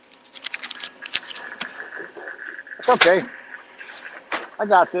 It's okay. I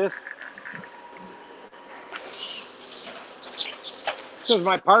got this. Because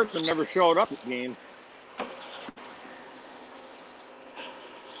my partner never showed up this game.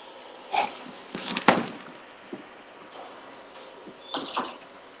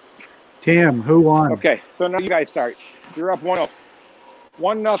 Tim, who won? Okay, so now you guys start. You're up 1-0.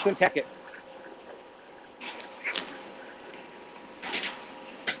 1-0 Tackett.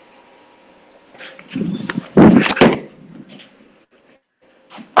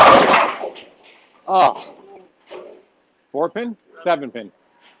 Oh. 4-pin? 7-pin.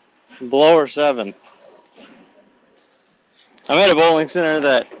 Blower 7. I'm at a bowling center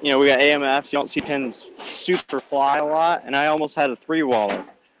that, you know, we got AMFs. You don't see pins super fly a lot, and I almost had a 3-waller.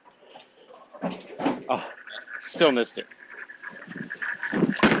 Oh, still missed it.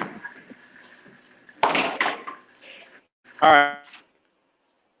 All right. All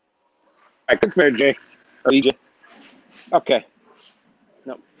right, good player, Jay. Or EJ. Okay.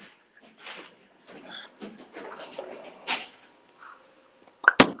 Nope.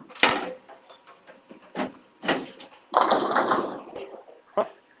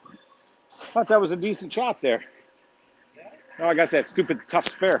 Thought that was a decent shot there. Oh, I got that stupid tough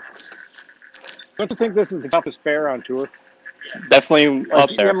spare. Don't you think this is the toughest spare on tour? Definitely Like, up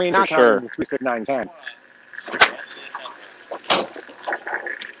there, I mean, for not sure. counting the 3, 6, 9, 10.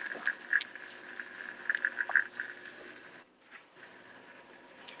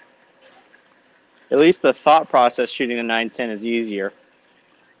 At least the thought process shooting a 9-10 is easier.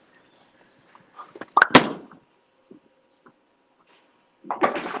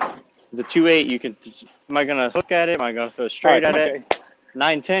 It's a 2-8. You can. Am I gonna hook at it? Am I gonna throw straight at it?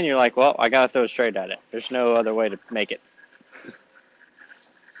 9-10. You're like, well, I gotta throw straight at it. There's no other way to make it.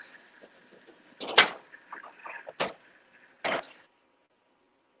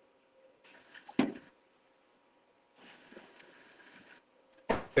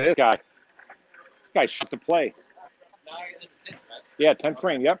 This guy shot to play. Yeah, 10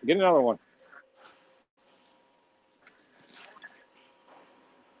 frame. Yep, get another one.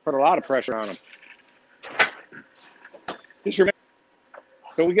 Put a lot of pressure on him. Just remember,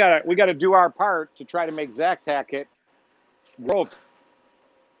 so we gotta do our part to try to make Zach Tackett roll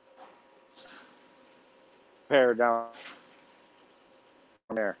pair down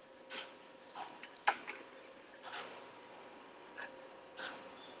there.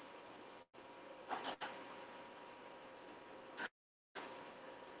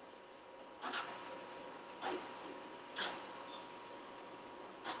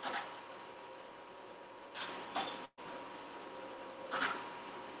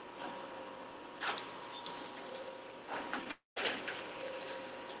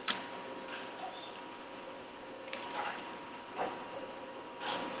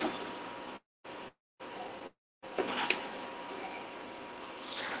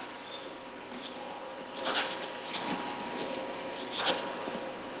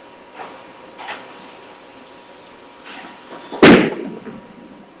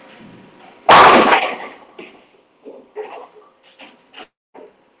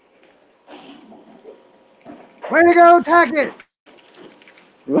 Way to go, Tackett!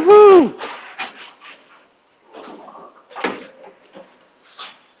 Woohoo!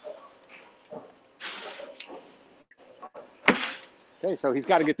 Okay, so he's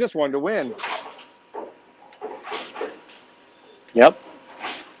got to get this one to win. Yep.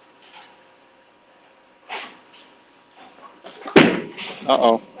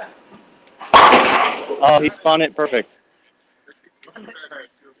 Uh-oh. Oh, he spun it perfect.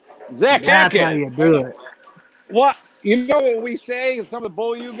 Zach That's how Tackett. you do it. What? You know what we say, some of the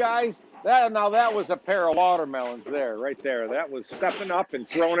Bull U guys? That was a pair of watermelons there, right there. That was stepping up and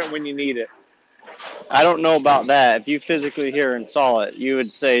throwing it when you need it. I don't know about that. If you physically here and saw it, you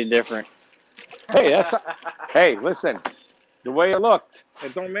would say different. Hey, hey, listen. The way it looked,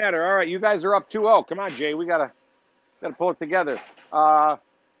 it don't matter. All right, you guys are up 2-0. Come on, Jay. We gotta pull it together. So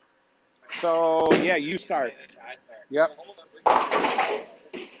yeah, you start. Yep.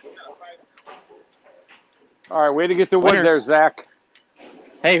 All right, way to get the wood there, Zach.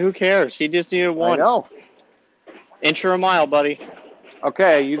 Hey, who cares? He just needed one. I know. Inch or a mile, buddy.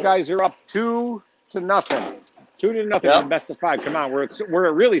 Okay, you guys are up 2-0. 2-0 Yep. in best of 5. Come on, we're at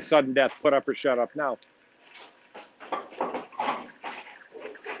really sudden death. Put up or shut up now.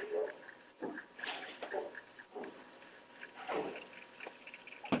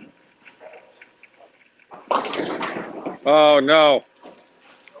 Oh no.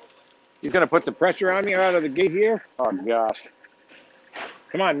 He's gonna put the pressure on me out of the gate here? Oh gosh.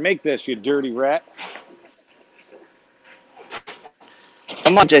 Come on, make this, you dirty rat.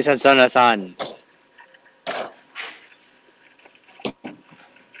 Come on, Jason Son-san.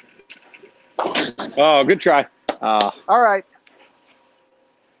 Oh, good try. All All right.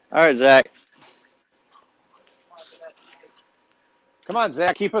 right, Zach. Come on,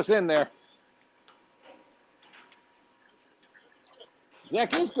 Zach. Keep us in there.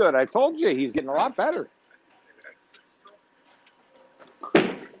 Zach is good. I told you he's getting a lot better.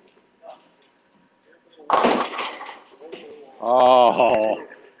 Oh,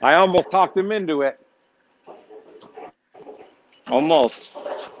 I almost talked him into it. Almost.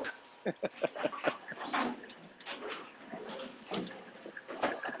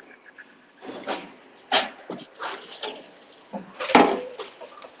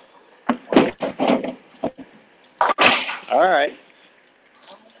 All right.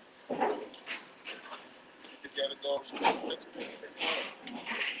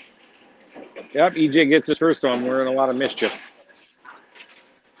 Yep, EJ gets his first one. We're in a lot of mischief.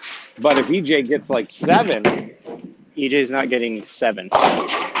 But if EJ gets like 7, EJ's not getting 7.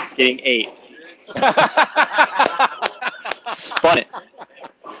 He's getting 8. Spun it.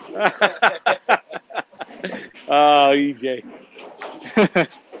 Oh, EJ.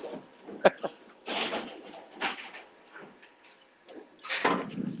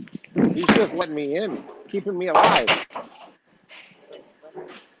 He's just letting me in, keeping me alive.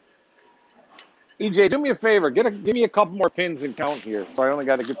 EJ, do me a favor. Give me a couple more pins and count here. So I only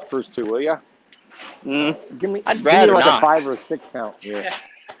got to get the first 2, will you? I'd rather like not. a 5 or 6 count here.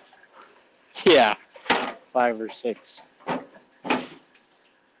 Yeah. 5 or 6.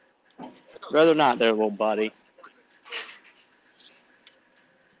 Rather not there, little buddy.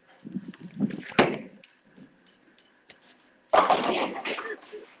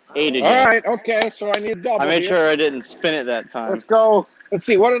 Eight again. All right, okay. So I need a double. I made here. sure I didn't spin it that time. Let's go. Let's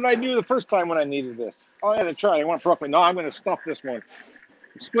see. What did I do the first time when I needed this? Oh, yeah, that's right. I want Brooklyn. No, I'm going to stuff this one.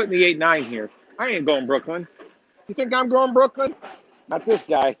 I'm splitting the 8-9 here. I ain't going Brooklyn. You think I'm going Brooklyn? Not this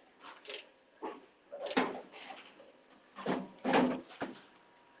guy.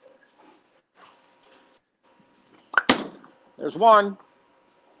 There's one.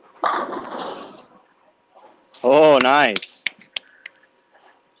 Oh, nice.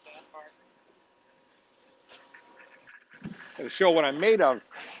 Gotta show what I'm made of.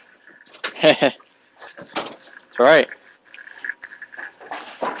 That's right.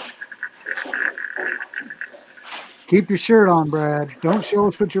 Keep your shirt on, Brad. Don't show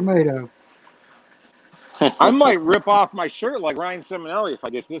us what you're made of. I might rip off my shirt like Ryan Simonelli if I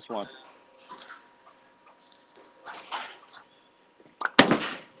get this one.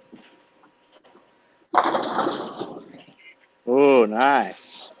 Oh,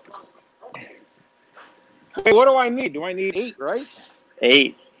 nice. Hey, what do I need? Do I need 8, right?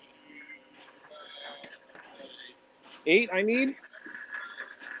 8. 8 I need?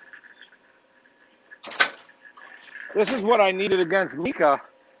 This is what I needed against Mika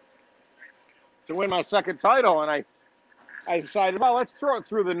to win my second title, and I decided, well, let's throw it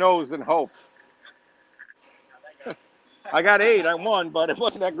through the nose and hope. I got 8. I won, but it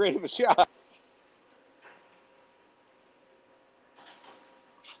wasn't that great of a shot.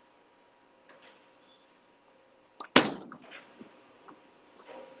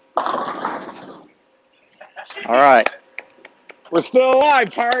 All right. We're still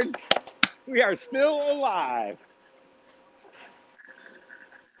alive, Cards. We are still alive.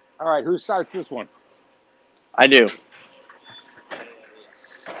 All right, who starts this one? I do.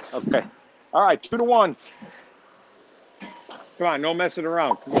 Okay. All right, 2-1. Come on, no messing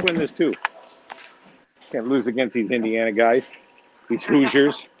around. Let's win this too. Can't lose against these Indiana guys, these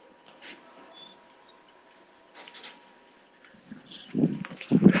Hoosiers.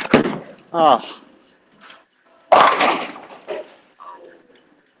 Oh.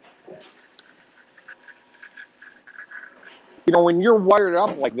 You know, when you're wired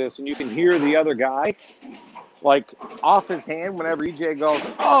up like this and you can hear the other guy, like off his hand, whenever EJ goes,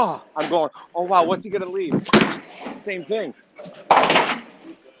 oh, I'm going, oh, wow, what's he going to leave? Same thing.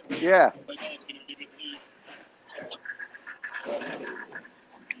 Yeah.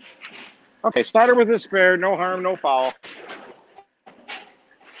 Okay, started with a spare, no harm, no foul.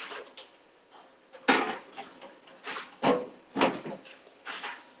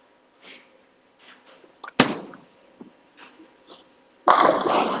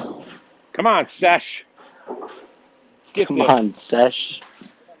 Come on, Sesh. Come on, Sesh.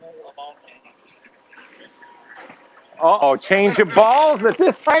 Uh-oh, change of balls at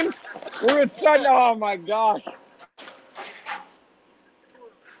this time? We're at Sun. Oh, my gosh.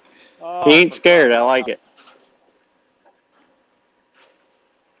 Oh, He ain't scared. I like it.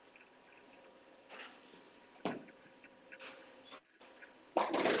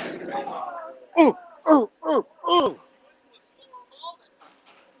 Ooh, ooh, ooh, ooh.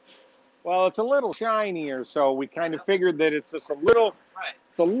 Well, it's a little shinier, so we kind of figured that it's just a little, Right.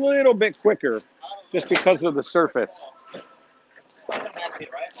 it's a little bit quicker, just because of the surface. Doesn't have to be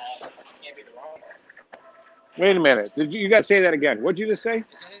the right ball. It can't be the wrong ball. Wait a minute. Did you guys say that again? What'd you just say? I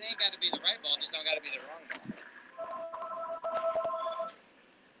said it ain't got to be the right ball. Just don't got to be the wrong ball.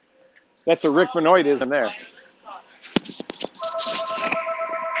 That's a Rick Benoit, isn't there?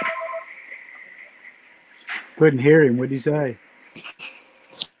 Couldn't hear him. What'd he say?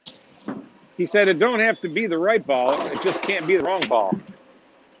 He said it don't have to be the right ball. It just can't be the wrong ball.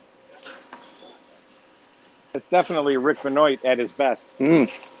 It's definitely Rick Benoit at his best. All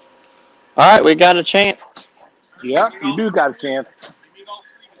right, we got a chance. Yep, you do got a chance.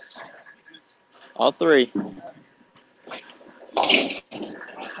 All three.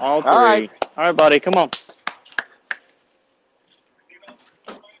 All three. right. All right, buddy, come on.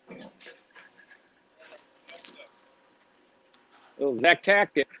 Little Zach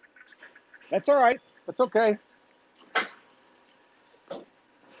Tackett. That's all right. That's okay.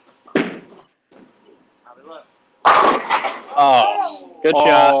 Oh, good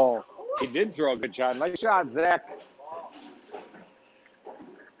shot. Oh, he did throw a good shot. Nice shot, Zach.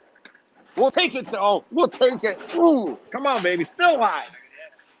 We'll take it. Oh, we'll take it. Ooh, come on, baby. Still high.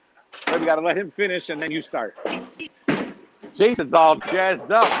 So we got to let him finish, and then you start. Jason's all jazzed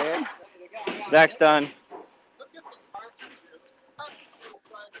up, man. Zach's done.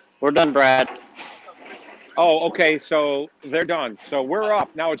 We're done, Brad. Oh, okay. So they're done. So we're up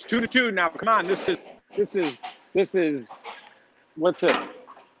now. It's 2-2 now. Come on. This is what's it?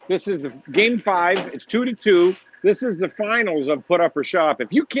 This is the game 5. It's 2-2. This is the finals of put up or shut up.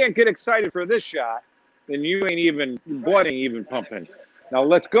 If you can't get excited for this shot, then you ain't even, your blood ain't even pumping. Now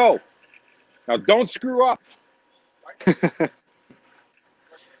let's go. Now don't screw up.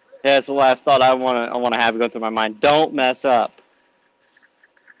 Yeah, it's the last thought I wanna have go through my mind. Don't mess up.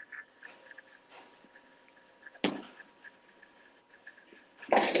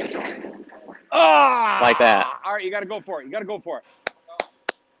 Ah, Like that. All right, you got to go for it. You got to go for it.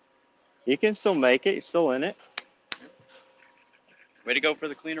 You can still make it. You're still in it. Way to go for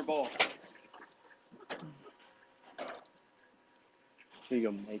the cleaner ball. So you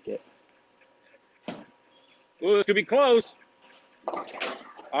can make it. Ooh, this could be close.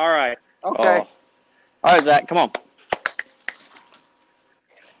 All right. Okay. Oh. All right, Zach, come on.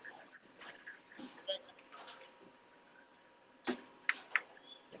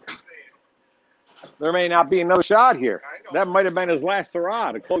 There may not be another shot here. That might have been his last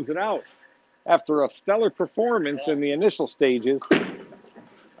hurrah to close it out after a stellar performance in the initial stages.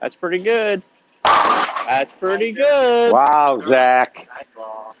 That's pretty good. That's pretty good. Wow, Zach.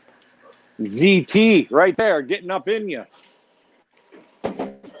 ZT right there, getting up in you.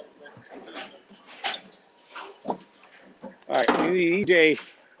 All right, EJ.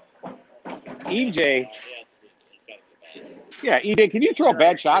 Yeah, EJ, can you throw a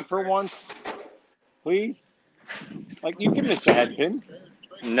bad shot for once? Please? Like, you can miss the head pin.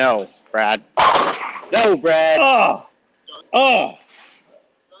 No, Brad. No, Brad. Oh!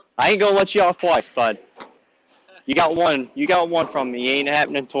 I ain't gonna let you off twice, bud. You got one. You got one from me. Ain't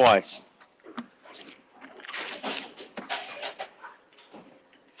happening twice.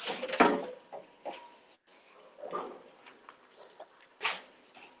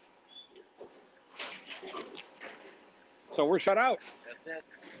 So we're shut out.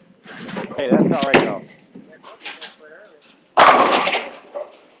 Hey, that's all right, though.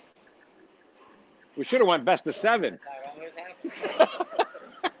 We should have went best of 7.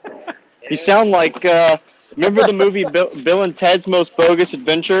 You sound like, remember the movie Bill and Ted's Most Bogus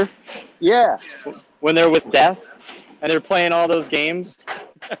Adventure? Yeah. When they're with Death and they're playing all those games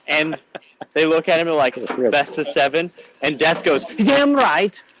and they look at him and like, best of 7. And Death goes, damn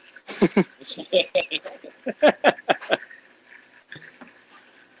right.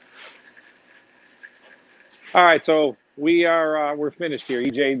 All right, so we're finished here.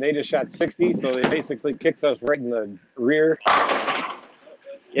 EJ, they just shot 60, so they basically kicked us right in the rear. Yes,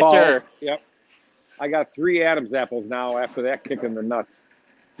 Balls. sir. Yep. I got 3 Adam's apples now after that kick in the nuts.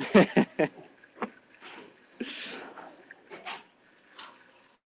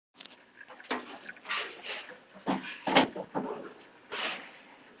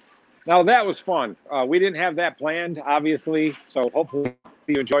 Now that was fun. We didn't have that planned, obviously, so hopefully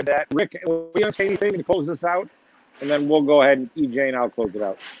you enjoyed that. Rick, will you say anything to close this out? And then we'll go ahead and EJ and I'll close it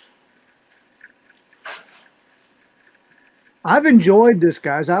out. I've enjoyed this,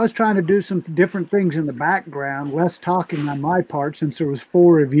 guys. I was trying to do some different things in the background, less talking on my part since there was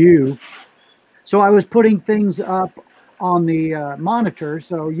 4 of you. So I was putting things up on the monitor,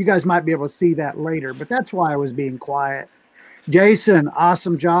 so you guys might be able to see that later, but that's why I was being quiet. Jason,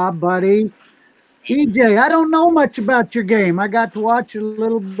 awesome job, buddy. EJ, I don't know much about your game. I got to watch a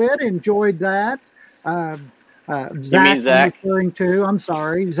little bit, enjoyed that. Uh, Zach, mean Zach? I'm referring to. I'm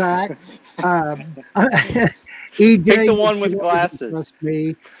sorry, Zach. EJ, Pick the one you with always glasses. impress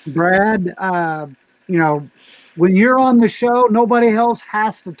me. Brad, you know, when you're on the show, nobody else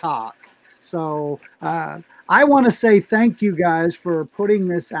has to talk. So I want to say thank you guys for putting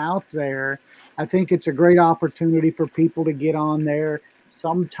this out there. I think it's a great opportunity for people to get on there.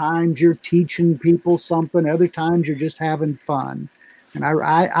 Sometimes you're teaching people something, other times you're just having fun. And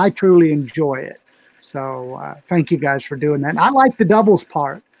I truly enjoy it. So thank you guys for doing that. And I like the doubles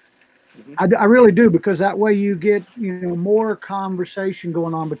part. I really do, because that way you get, more conversation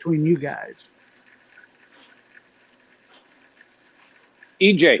going on between you guys.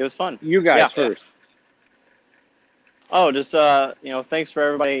 EJ, It was fun. you guys first. Oh, just thanks for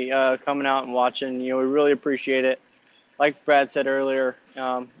everybody coming out and watching. We really appreciate it. Like Brad said earlier,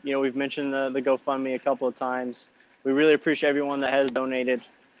 we've mentioned the GoFundMe a couple of times. We really appreciate everyone that has donated,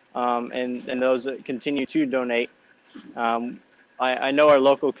 and those that continue to donate. I know our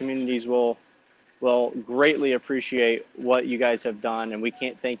local communities will greatly appreciate what you guys have done, and we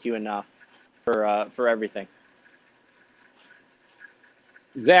can't thank you enough for everything.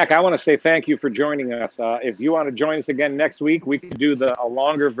 Zach, I want to say thank you for joining us. If you want to join us again next week, we can do a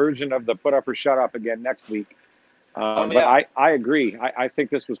longer version of the Put Up or Shut Up again next week. But I agree. I think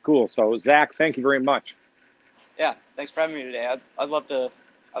this was cool. So Zach, thank you very much. Yeah, thanks for having me today. I'd love to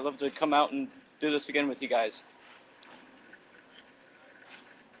come out and do this again with you guys.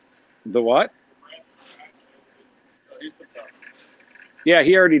 The what? Yeah,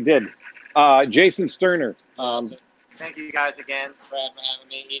 he already did. Jason Sterner. Thank you guys again, Brad, for having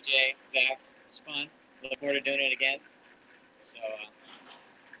me. EJ, Zach, it's fun. Look forward to doing it again. So,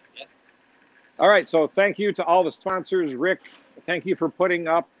 yeah. All right. So thank you to all the sponsors. Rick, thank you for putting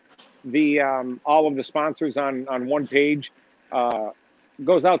up the all of the sponsors on one page.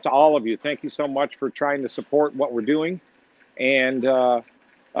 Goes out to all of you. Thank you so much for trying to support what we're doing. And again,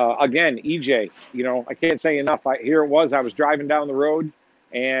 EJ, I can't say enough. Here it was. I was driving down the road,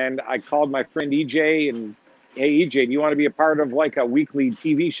 and I called my friend EJ and, hey, EJ, do you want to be a part of like a weekly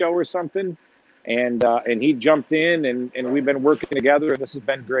TV show or something? And he jumped in, and we've been working together, and this has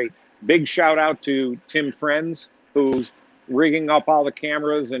been great. Big shout out to Tim Friends, who's rigging up all the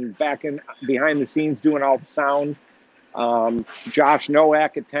cameras and behind the scenes doing all the sound. Josh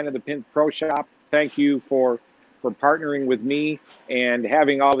Nowak at 10 of the Pin Pro Shop, thank you for partnering with me and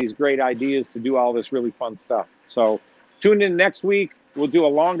having all these great ideas to do all this really fun stuff. So tune in next week. We'll do a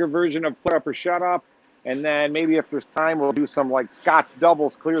longer version of Put Up or Shut Up. And then maybe if there's time, we'll do some like Scotch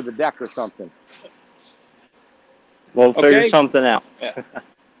doubles, clear the deck or something. We'll figure something out. Yeah.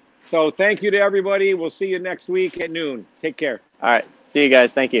 So thank you to everybody. We'll see you next week at noon. Take care. All right. See you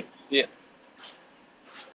guys. Thank you. See ya.